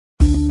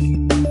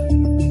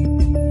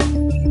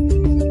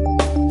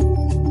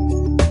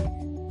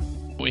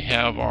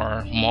have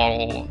our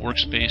model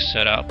workspace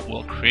set up,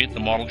 we'll create the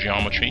model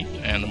geometry,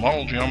 and the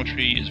model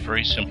geometry is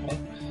very simple.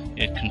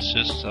 It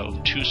consists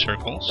of two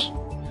circles.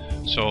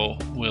 So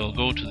we'll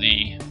go to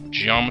the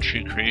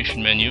Geometry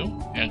Creation menu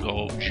and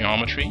go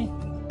Geometry,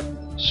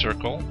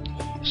 Circle,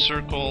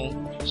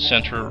 Circle,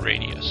 Center,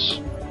 Radius.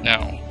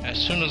 Now, as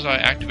soon as I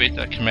activate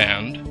that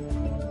command,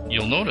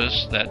 you'll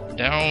notice that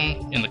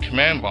down in the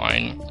command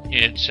line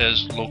it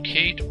says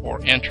locate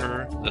or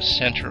enter the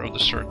center of the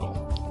circle.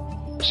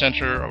 The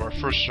center of our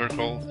first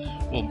circle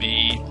will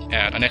be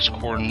at an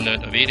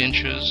x-coordinate of 8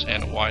 inches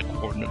and a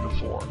y-coordinate of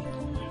 4.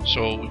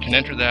 So we can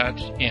enter that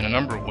in a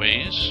number of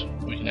ways.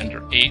 We can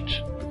enter 8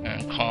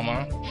 and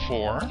comma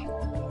 4.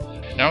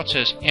 Now it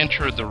says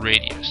enter the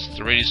radius.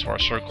 The radius of our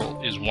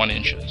circle is 1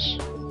 inches.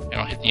 And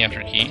I'll hit the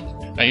enter key.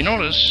 Now you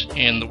notice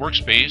in the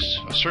workspace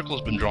a circle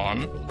has been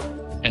drawn,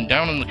 and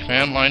down in the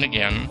command line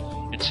again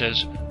it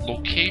says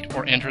locate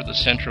or enter the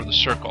center of the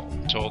circle.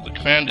 So the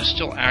command is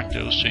still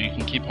active, so you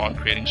can keep on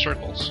creating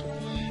circles.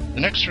 The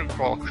next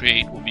circle I'll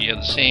create will be at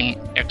the same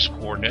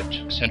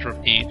x-coordinate, center of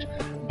 8,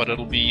 but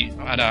it'll be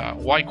at a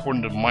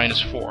y-coordinate of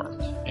 -4.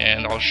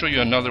 And I'll show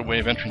you another way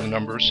of entering the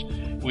numbers.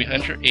 We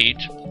enter 8,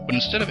 but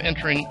instead of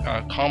entering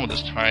a comma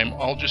this time,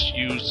 I'll just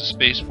use the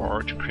space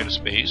bar to create a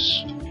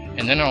space,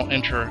 and then I'll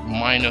enter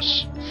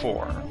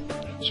 -4.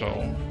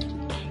 So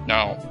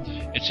now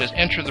it says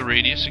enter the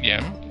radius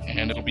again,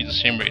 and it'll be the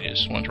same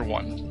radius. We'll enter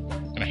 1.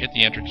 And I hit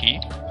the enter key,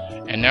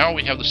 and now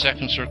we have the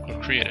second circle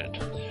created.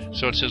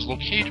 So it says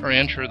locate or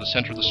enter the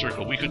center of the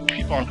circle. We could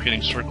keep on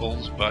creating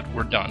circles, but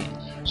we're done.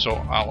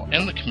 So I'll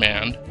end the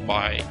command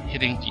by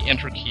hitting the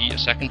enter key a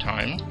second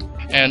time,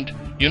 and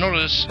you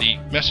notice the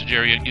message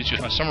area gives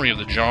you a summary of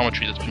the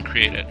geometry that's been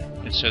created.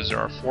 It says there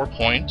are 4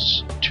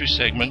 points, 2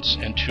 segments,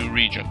 and 2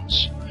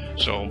 regions.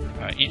 So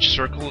each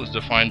circle is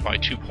defined by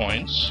 2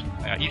 points.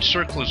 Each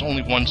circle is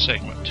only one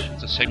segment.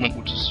 It's a segment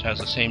which has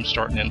the same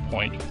start and end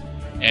point,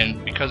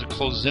 and because it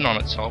closes in on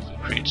itself, it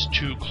creates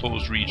 2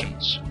 closed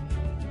regions.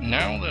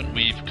 Now that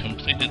we've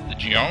completed the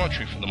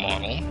geometry for the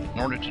model, in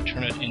order to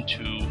turn it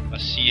into a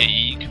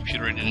CAE,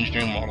 computer-aided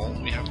engineering model,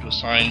 we have to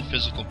assign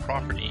physical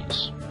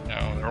properties.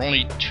 Now, there are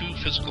only 2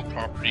 physical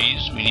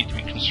properties we need to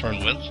be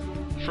concerned with.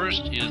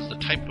 First is the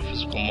type of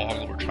physical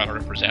model we're trying to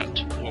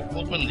represent. We'll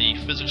open the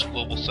Physics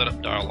Global Setup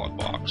dialog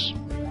box,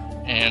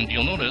 and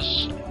you'll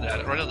notice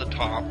that right at the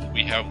top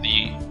we have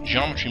the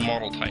geometry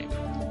model type.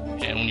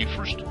 And when you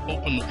first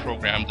open the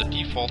program, the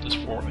default is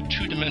for a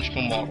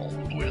 2-dimensional model,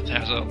 which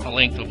has a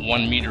length of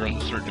 1 meter in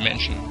the 3rd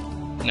dimension.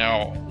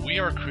 Now, we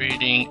are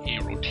creating a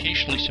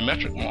rotationally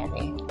symmetric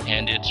model,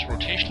 and it's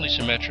rotationally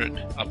symmetric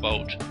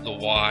about the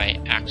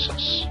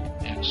y-axis.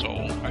 And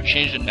so I've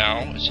changed it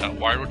now. It's a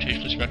y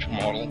rotationally symmetric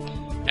model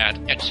at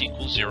x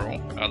equals 0.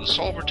 The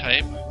solver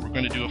type, we're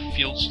going to do a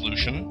field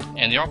solution,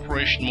 and the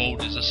operation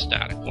mode is a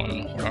static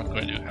one. We're not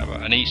going to have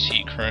an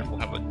AC current, we'll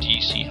have a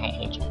DC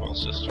Helmholtz coil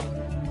system.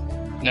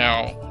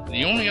 Now,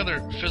 the only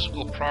other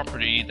physical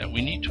property that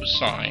we need to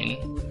assign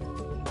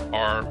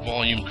are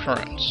volume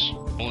currents.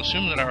 We'll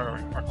assume that our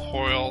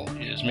coil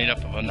is made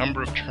up of a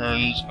number of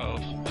turns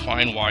of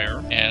fine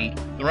wire, and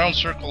the round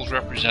circles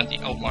represent the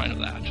outline of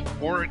that.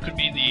 Or it could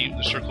be the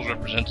circles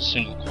represent a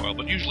single coil,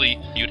 but usually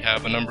you'd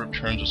have a number of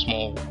turns of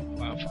small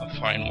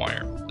fine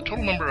wire. The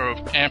total number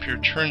of ampere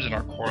turns in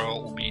our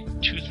coil will be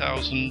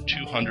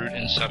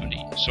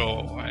 2,270.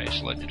 So I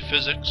selected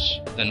physics,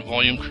 then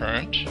volume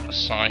current,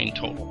 assign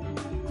total.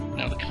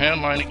 Now the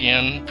command line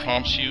again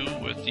prompts you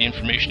with the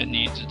information it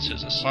needs. It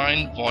says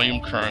assign volume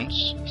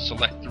currents,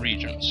 select the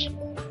regions.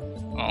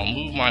 I'll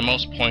move my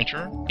mouse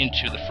pointer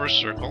into the first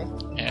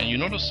circle, and you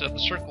notice that the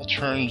circle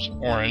turns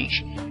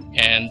orange,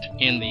 and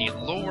in the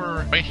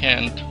lower right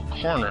hand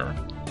corner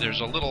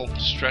there's a little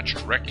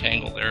stretched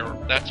rectangle there.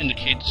 That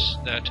indicates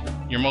that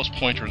your mouse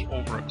pointer is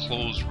over a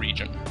closed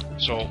region.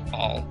 So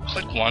I'll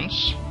click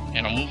once,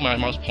 and I'll move my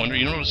mouse pointer.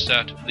 You notice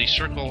that the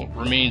circle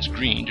remains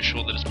green to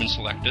show that it's been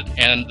selected,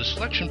 and the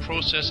selection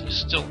process is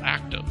still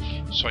active,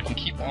 so I can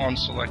keep on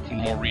selecting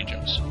more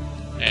regions.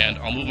 And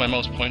I'll move my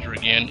mouse pointer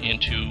again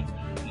into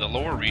the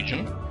lower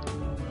region,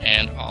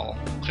 and I'll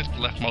click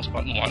the left mouse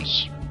button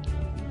once.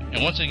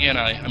 And once again,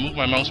 I move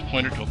my mouse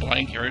pointer to a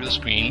blank area of the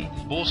screen.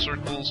 Both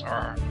circles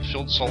are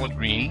filled solid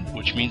green,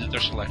 which means that they're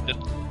selected.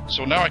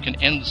 So now I can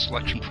end the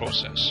selection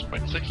process by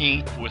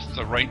clicking with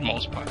the right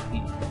mouse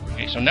button.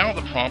 Okay, so now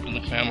the prompt in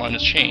the command line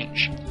has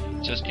changed.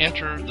 It says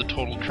enter the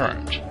total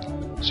current.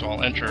 So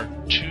I'll enter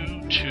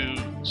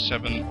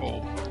 2270.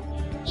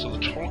 So the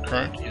total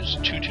current is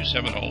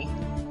 2270.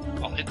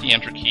 I'll hit the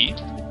enter key.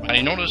 I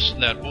notice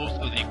that both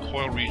of the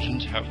coil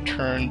regions have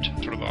turned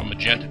sort of a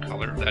magenta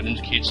color. That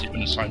indicates they've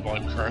been assigned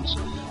volume currents.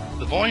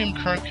 The volume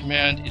current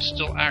command is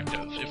still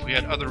active. If we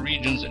had other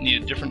regions that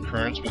needed different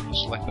currents, we can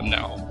select them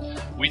now.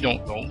 We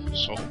don't though,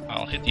 so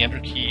I'll hit the enter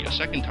key a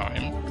second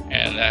time,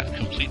 and that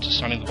completes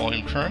assigning the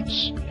volume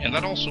currents, and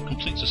that also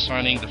completes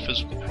assigning the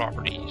physical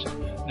properties.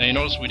 Now you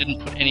notice we didn't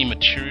put any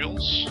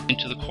materials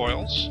into the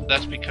coils.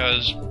 That's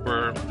because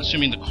we're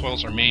assuming the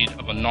coils are made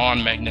of a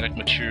non-magnetic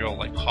material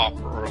like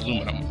copper or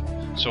aluminum.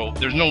 So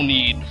there's no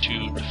need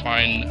to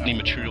define any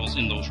materials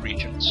in those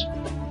regions.